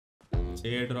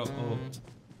Air drop.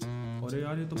 अरे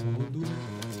यार ये तो बहुत दूर है।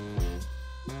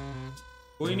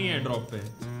 कोई नहीं है ड्रॉप पे।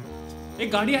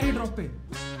 एक गाड़ी आ रही है ड्रॉप पे।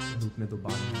 रुकने तो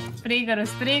बाद।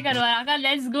 स्प्रे करो आका,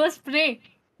 let's go spray.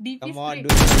 DP spray.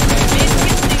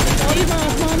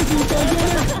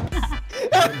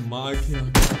 मार क्या?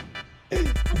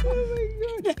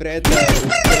 Spray.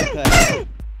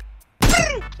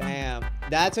 Damn.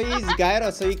 That's why he's gyro,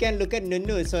 so you can look at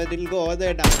Nunu, so it'll go all the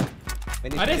way down.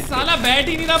 अरे साला बैठ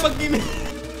ही नहीं रहा बग्गी में।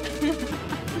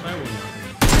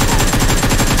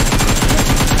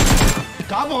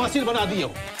 काम हासिल बना दियो।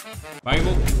 भाई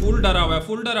वो फुल डरा हुआ है,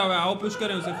 आओ पुश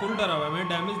करें उसे। फुल डरा हुआ है, मैंने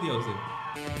डैमेज दिया उसे।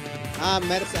 हाँ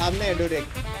मेरे सामने है डोरेक।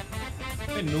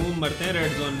 नूब मरते हैं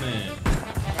रेड जोन में।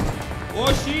 ओ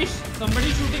शीश, somebody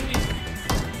shooting me।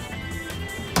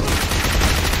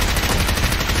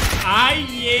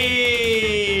 आइए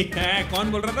है, कौन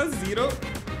बोल रहा था? 0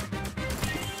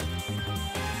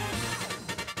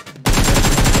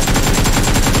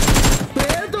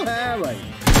 तो है भाई।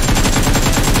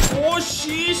 ओ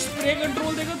शीश, स्प्रे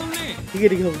कंट्रोल देखा तुमने? ठीक है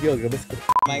हो गया बस।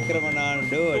 Microphone on,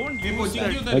 dude. ये पोचिंग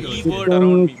क्यों उधर गई?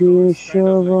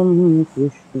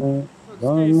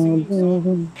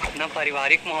 ना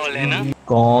पारिवारिक माहौल है ना।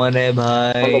 कौन है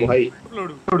भाई?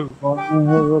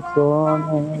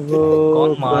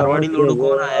 कौन मारवाड़ी लोडो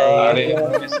कौन आया है? अरे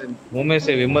मुंह में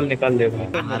से विमल निकाल दे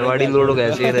भाई। मारवाड़ी लोडो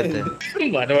कैसे ही रहते हैं?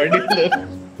 मारवाड़ी लोग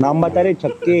नाम बता रे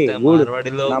छक्के गुड़।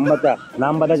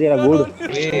 नाम बता तेरा गुड़।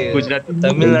 गुजराती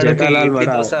तमिलनाडु का इडली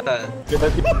डोसा।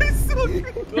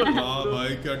 हाँ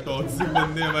भाई क्या टॉक्सिक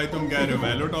बंदे हैं भाई। तुम कह रहे हो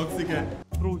वैलो टॉक्सिक है?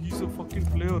 Bro, he's a fucking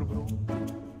player, bro.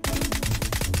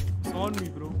 It's on me,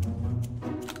 bro.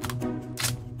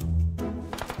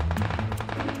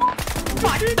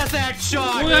 Oh, I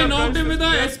knocked him with a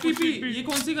SPP. ये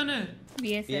कौन सी गन है?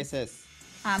 BSS.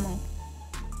 आमो।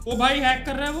 ओ भाई हैक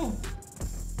कर रहा है वो।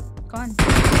 कौन?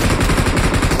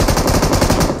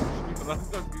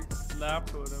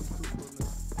 Slapped हो रहा है।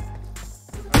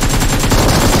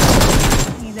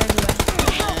 इधर हुआ।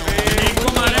 एक को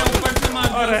मारा ऊपर से मार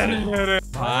दिया उसने।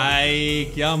 भाई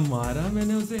क्या मारा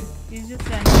मैंने उसे।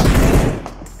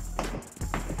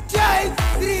 जय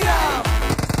Shri Ram.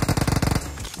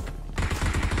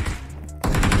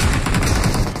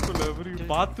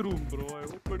 Bathroom bro, I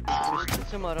opened it.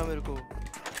 से मारा मेरे को।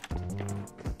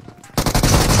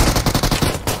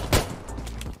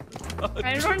 I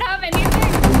don't have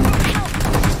anything.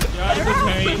 यार कुछ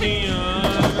है ही नहीं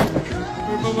यार।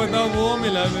 तो बताओ वो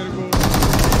मिला मेरे को।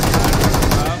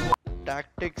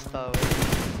 टैक्टिक्स था।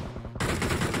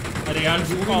 अरे यार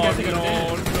जूम कैसे करते हैं?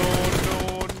 No.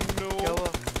 क्या हुआ?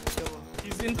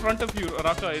 He's in front of you,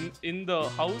 Raka, in the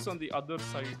house on the other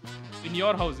side. In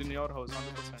your house,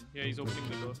 100%. Yeah, he's opening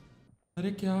the door.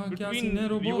 अरे क्या सीन है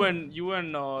robo? You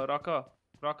and Raka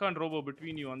and Robo,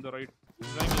 between you on the right.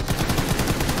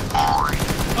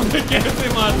 अबे कैसे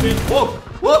मारते?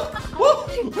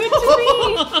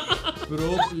 Bro,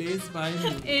 please buy me.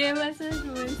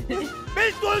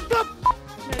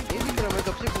 मैं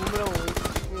कब से घूम रहा हूँ।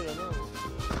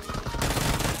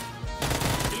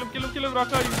 Kill him,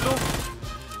 Raka, he's low.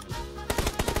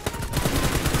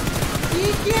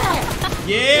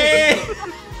 Yeah!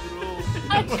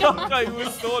 Raka, you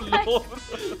were so low.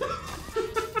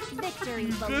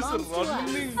 Just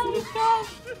running.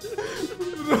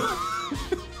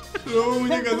 Bro,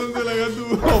 मुझे कसम से लगा तू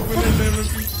ओपोनेंट है मैं।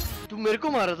 तू मेरे को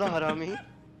मारा था हरामी।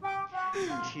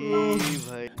 ठीक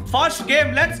भाई। First game,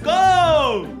 let's go.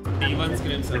 T1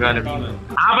 screen से।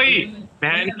 हाँ भाई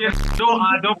बहन के दो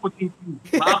हाथों पुती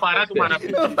बाप आ रहा तुम्हारा। भाई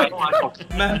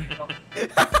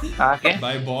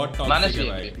बहुत टॉक्सिक है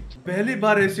भाई। पहली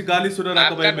बार ऐसी गाली सुना रहा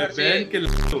था भाई मैं बहन के।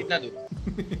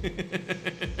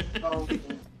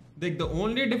 देख the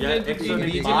only difference between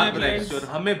BGMI players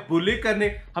हमें बुली करने,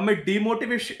 हमें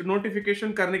डीमोटिवेशन नोटिफिकेशन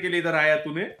करने के लिए इधर आया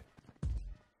तूने।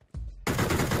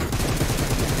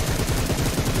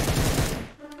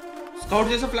 स्काउट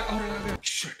जैसा फ्लैग।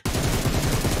 शिट।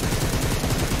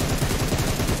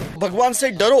 भगवान से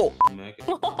डरो। भाई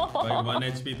 1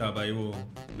 HP था भाई वो।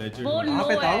 कहाँ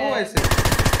पे था वो ऐसे?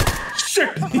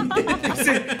 शिट।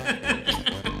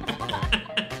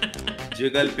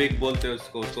 जिगल पिग बोलते हैं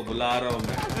उसको बुला रहा हूँ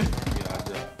मैं।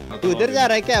 तू उधर जा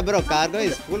रहा है क्या bro? Cargo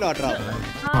is full order of.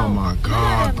 Oh my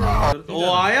god bro।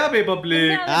 वो आया बे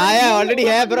पब्लिक। आया ऑलरेडी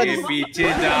है ब्रो। ये पीछे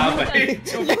जा भाई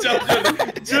चुपचाप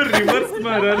जो रिवर्स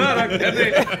मारा ना रखा दे।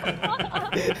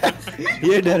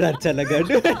 ये डर अच्छा लगा। ये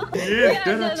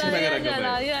डर अच्छा लगा रखा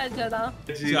भाई। ये अच्छा था।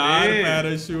 4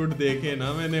 पैराशूट देखे ना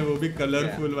मैंने, वो भी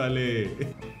कलरफुल वाले।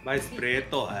 भाई स्प्रे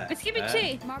तो है। इसके पीछे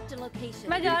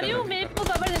मैं जा रही हूँ, मेरे को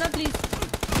कवर देना प्लीज।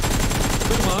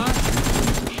 मार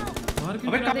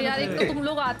अबे यार एक तो तुम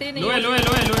लोग आते नहीं। लो है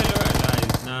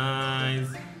नाइस।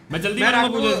 मैं जल्दी मारूंगा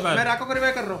पूजा इस बार। मैं राका को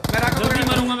रिवाइव कर रहा हूं। मैं राका को जल्दी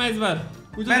मारूंगा मैं इस बार।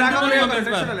 मैं राका को रिवाइव कर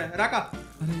रहा हूं। राका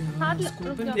हाँ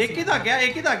एक ही था क्या? हाँ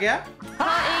एक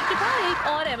ही था, एक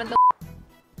और है मतलब।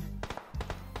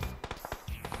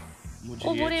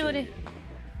 ओ बोरे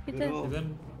किधर?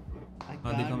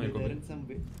 हाँ देखा मेरे को।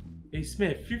 इसमें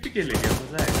 50 के ले गया,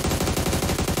 मजा है।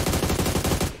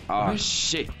 Oh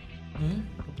shit.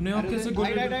 अपने आप कैसे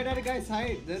गोली? guys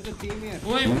hide. There's a team here.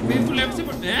 ओए मेरे को लेफ्ट से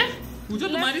पड़ते हैं। पूजा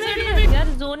तुम्हारी साइड में भी। यार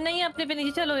जोन नहीं है अपने पे,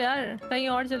 नीचे चलो यार, कहीं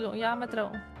और चलो, यहाँ मत रहो।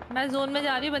 मैं जोन में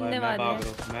जा रही हूँ, बंदे मार रहे हैं।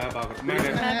 मैं भाग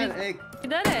रहा हूं।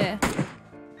 किधर है?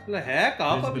 है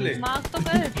कहां पब्लिक? मार्क तो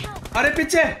कर। अरे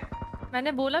पीछे।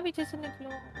 मैंने बोला पीछे से निकलो।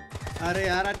 अरे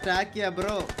यार अटैक किया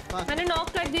ब्रो। मैंने नॉक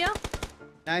कर दिया।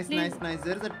 नाइस देयर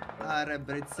इज अरे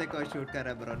ब्रिज से कोई शूट कर रहा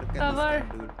है ब्रो। Look at cover.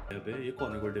 अबे ये कौन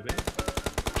है गोल्डे पे?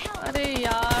 अरे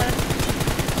यार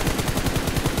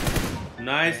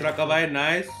नाइस रका भाई,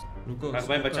 नाइस। रका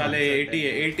भाई बचा ले।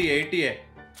 80 है।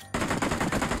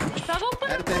 सब ऊपर।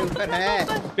 यार तेरे ऊपर है।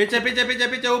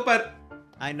 पीछे ऊपर।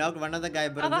 I knocked one of the guy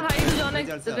bro. अब हाइड हो जाओ ना,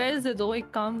 रेस दे दो, एक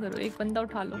काम करो, एक बंदा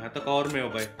उठा लो। मैं तो कवर में हूं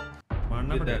भाई।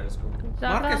 मारना पड़ेगा इसको।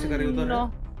 मार कैसे करे उधर?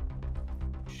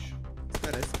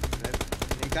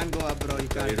 You can't go up bro, you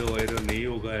can't. Arrow नहीं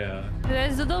होगा यार।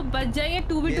 रेस दे दो, बच जाएंगे,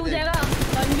 2v2 जाएगा,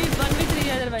 1v3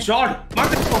 अदरवाइज। शॉट मार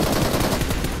दे इसको।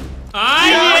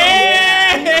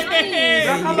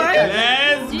 रका भाई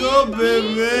लेट्स गो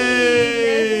बेबी।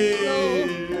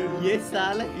 ये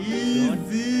साला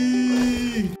easy.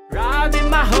 Robbing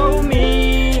my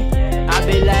homie, I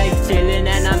be like chilling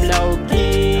and I'm low